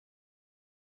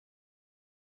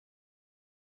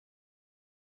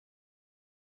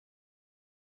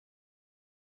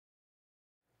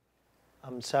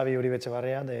I'm Xabier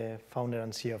Uribe-Etxebarria, the founder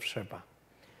and CEO of Sherpa.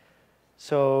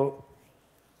 So,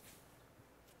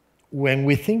 when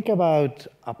we think about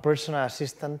a personal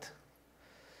assistant,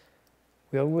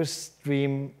 we always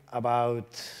dream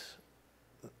about,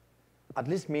 at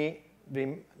least me,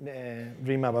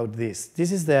 dream about this.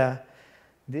 This is the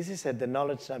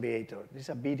Knowledge Navigator. This is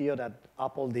a video that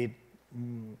Apple did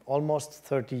almost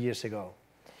 30 years ago,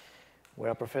 where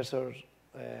a professor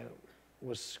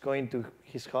was going to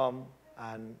his home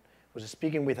and was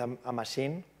speaking with a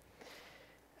machine.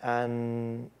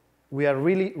 And we are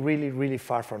really, really, really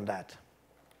far from that.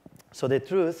 So the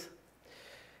truth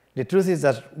is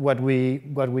that what we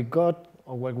got,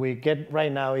 or what we get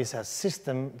right now, is a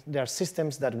system. There are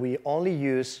systems that we only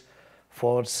use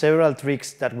for several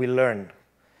tricks that we learn.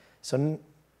 So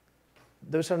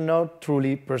those are not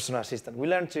truly personal assistants.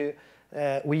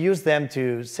 We use them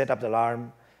to set up the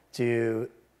alarm, to,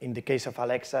 in the case of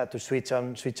Alexa, to switch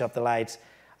on, switch off the lights,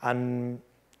 and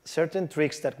certain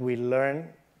tricks that we learn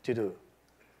to do.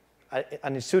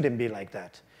 And it shouldn't be like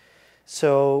that.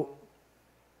 So,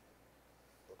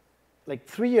 like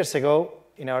 3 years ago,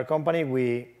 in our company,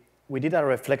 we did a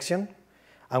reflection,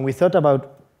 and we thought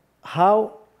about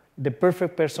how the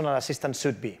perfect personal assistant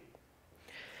should be.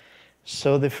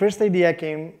 So the first idea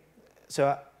came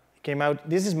out,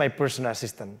 this is my personal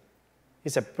assistant.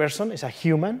 It's a person, it's a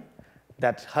human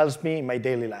that helps me in my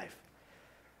daily life.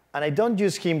 And I don't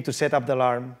use him to set up the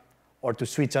alarm, or to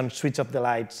switch on, switch off the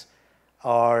lights,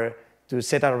 or to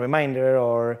set a reminder,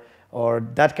 or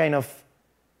that kind of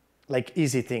like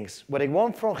easy things. What I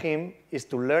want from him is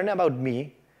to learn about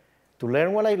me, to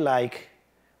learn what I like,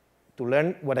 to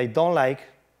learn what I don't like,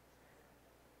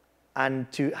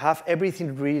 and to have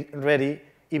everything ready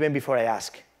even before I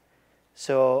ask.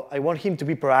 So I want him to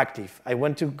be proactive. I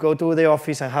want to go to the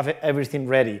office and have everything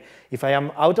ready. If I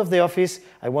am out of the office,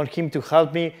 I want him to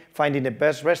help me finding the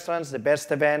best restaurants, the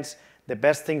best events, the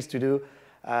best things to do,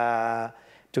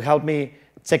 to help me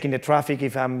checking the traffic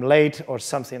if I'm late or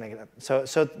something like that.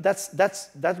 So that's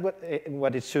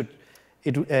what it should,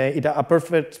 a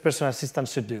perfect personal assistant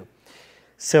should do.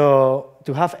 So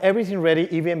to have everything ready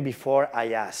even before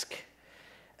I ask.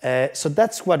 So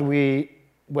that's what we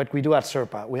do at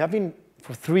Sherpa. We have been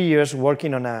for 3 years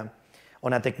working on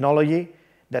a technology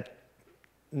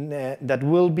that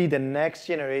will be the next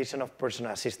generation of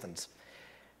personal assistants.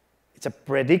 It's a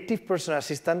predictive personal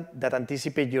assistant that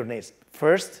anticipates your needs.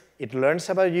 First, it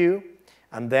learns about you,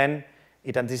 and then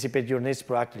it anticipates your needs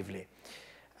proactively.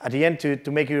 At the end,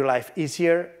 to make your life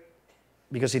easier,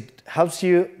 because it helps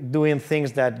you doing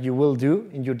things that you will do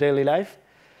in your daily life,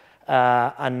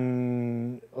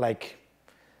 and like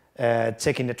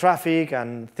checking the traffic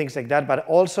and things like that, but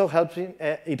also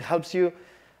it helps you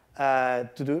to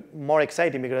do more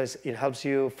exciting, because it helps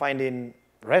you finding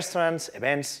restaurants,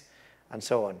 events, and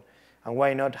so on. And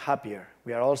why not happier?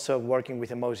 We are also working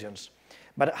with emotions.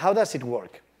 But how does it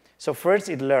work? So first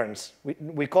it learns.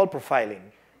 We call profiling.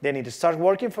 Then it starts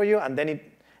working for you, and then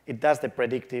it does the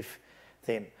predictive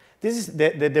thing. This is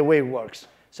the way it works.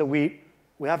 So we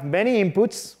have many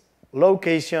inputs,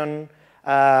 location,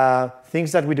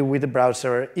 things that we do with the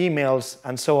browser, emails,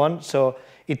 and so on. So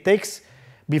it takes,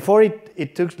 before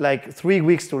it took like 3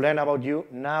 weeks to learn about you.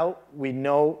 Now we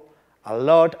know a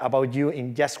lot about you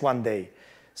in just 1 day.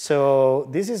 So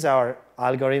this is our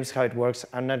algorithms, how it works.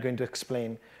 I'm not going to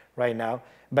explain right now.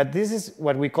 But this is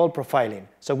what we call profiling.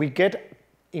 So we get,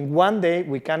 in 1 day,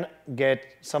 we can get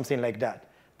something like that.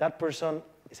 That person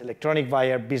is electronic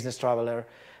buyer, business traveler,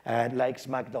 likes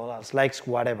McDonald's, likes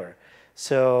whatever.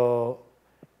 So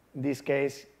in this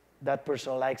case, that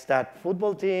person likes that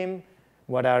football team,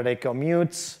 what are the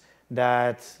commutes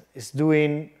that is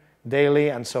doing daily,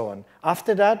 and so on.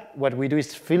 After that, what we do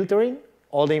is filtering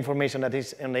all the information that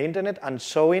is on the internet and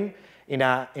showing in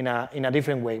a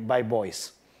different way, by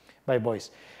voice.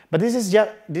 But this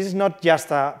is not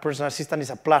just a personal assistant,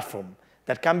 it's a platform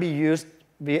that can be used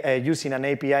using an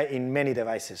API in many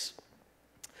devices.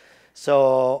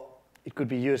 So it could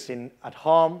be used at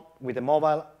home, with a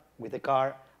mobile, with a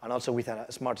car, and also with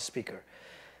a smart speaker.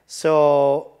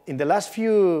 So in the last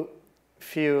so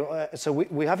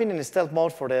we have been in stealth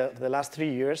mode for the last 3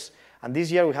 years, and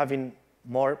this year we have been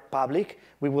more public.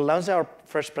 We will launch our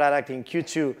first product in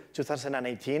Q2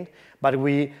 2018, but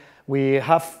we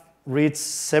have reached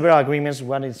several agreements.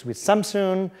 One is with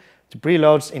Samsung, to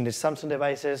preloads in the Samsung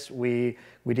devices. We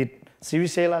did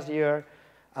Series A last year,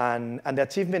 and the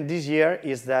achievement this year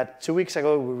is that 2 weeks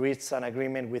ago we reached an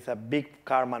agreement with a big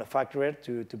car manufacturer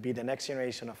to be the next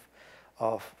generation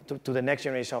to the next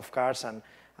generation of cars, and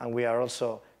we are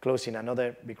also closing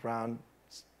another big round.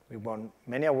 We won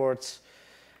many awards.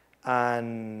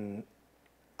 And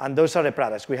And those are the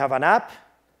products. We have an app,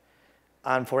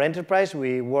 and for enterprise,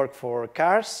 we work for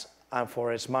cars and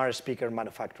for smart speaker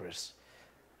manufacturers.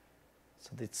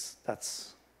 So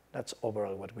that's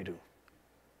overall what we do.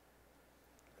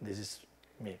 This is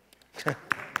me.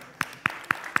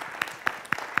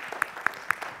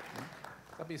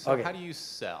 So okay. How do you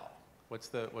sell? What's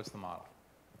the model?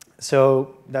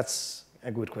 So that's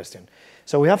a good question.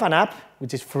 So we have an app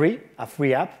which is free, a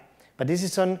free app, but this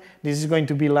is going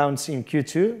to be launched in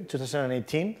Q2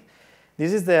 2018.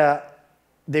 This is the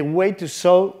way to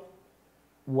show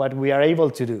what we are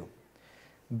able to do.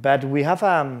 But we have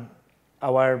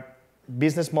our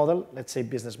business model, let's say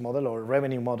business model or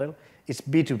revenue model, is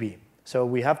B2B. So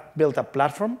we have built a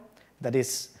platform that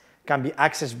can be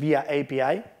accessed via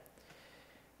API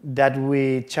that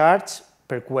we charge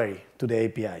per query to the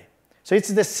API. So it's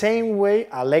the same way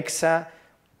Alexa,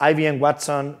 IBM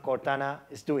Watson, Cortana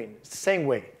is doing. It's the same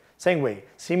way.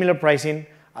 Similar pricing,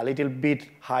 a little bit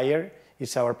higher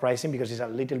is our pricing because it's a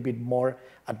little bit more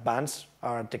advanced,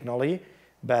 our technology.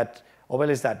 But overall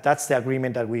is that's the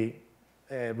agreement that we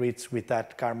reached with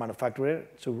that car manufacturer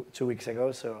two weeks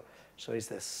ago. So it's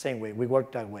the same way. We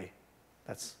work that way.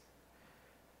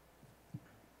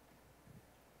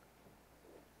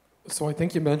 So I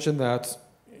think you mentioned that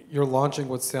you're launching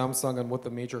with Samsung and with a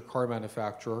major car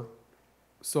manufacturer.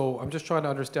 So I'm just trying to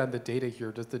understand the data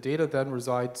here. Does the data then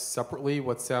reside separately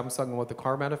with Samsung and with the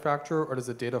car manufacturer, or does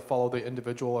the data follow the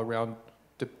individual around,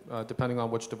 depending on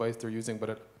which device they're using,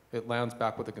 but it lands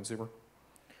back with the consumer?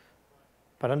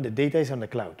 But the data is on the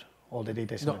cloud. All the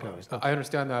data is on the cloud. I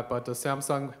understand that, but would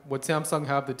Samsung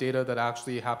have the data that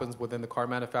actually happens within the car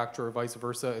manufacturer or vice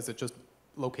versa? Is it just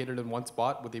located in one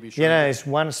spot? Would they be sure? Yeah, no, it's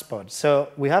one spot. So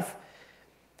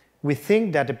we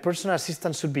think that the personal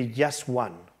assistant should be just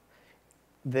one.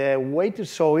 The way to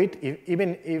show it,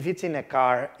 even if it's in a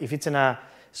car, if it's in a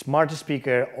smart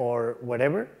speaker or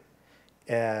whatever,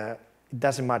 it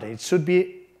doesn't matter. It should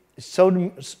be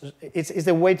so. It's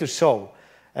the way to show.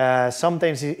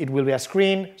 Sometimes it will be a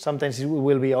screen. Sometimes it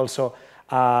will be also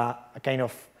a kind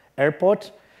of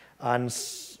AirPod, and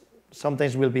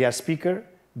sometimes it will be a speaker.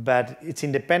 But it's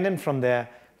independent from the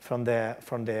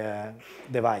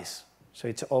device. So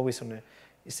it's always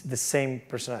it's the same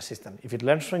personal assistant. If it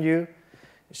learns from you,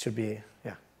 it should be,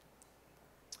 yeah.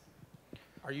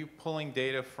 Are you pulling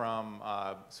data from,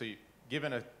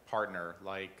 given a partner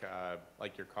like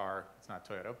your car, it's not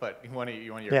Toyota, but one of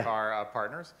your car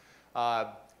partners,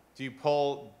 do you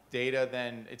pull data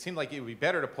then? It seemed like it would be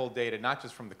better to pull data not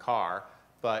just from the car,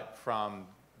 but from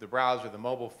the browser, the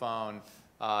mobile phone,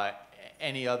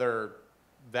 any other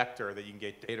vector that you can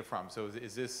get data from. So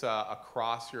is this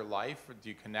across your life? Do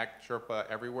you connect Sherpa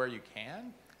everywhere you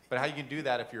can? But how you can do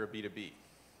that if you're a B2B?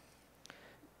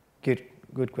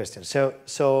 Good question.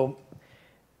 So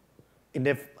in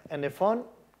the phone,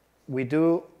 we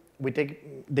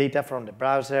take data from the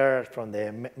browser, from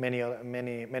the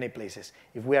many places.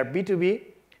 If we are B2B,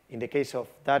 in the case of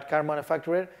that car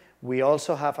manufacturer, we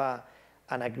also have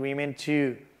an agreement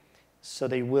so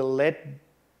they will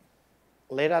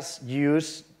let us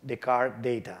use the car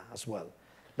data as well.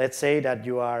 Let's say that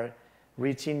you are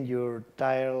reaching your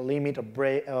tire limit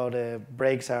or the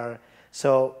brakes are,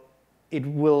 so it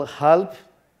will help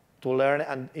to learn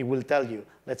and it will tell you,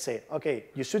 let's say, okay,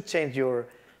 you should change your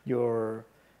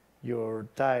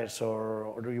tires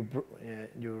or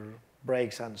your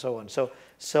brakes and so on.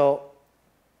 So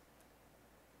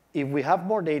if we have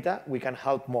more data, we can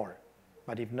help more,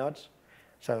 but if not,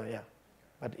 so yeah.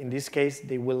 But in this case,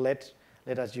 they will let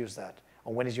us use that.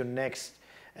 And when is your next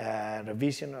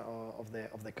revision of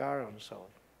the car and so on.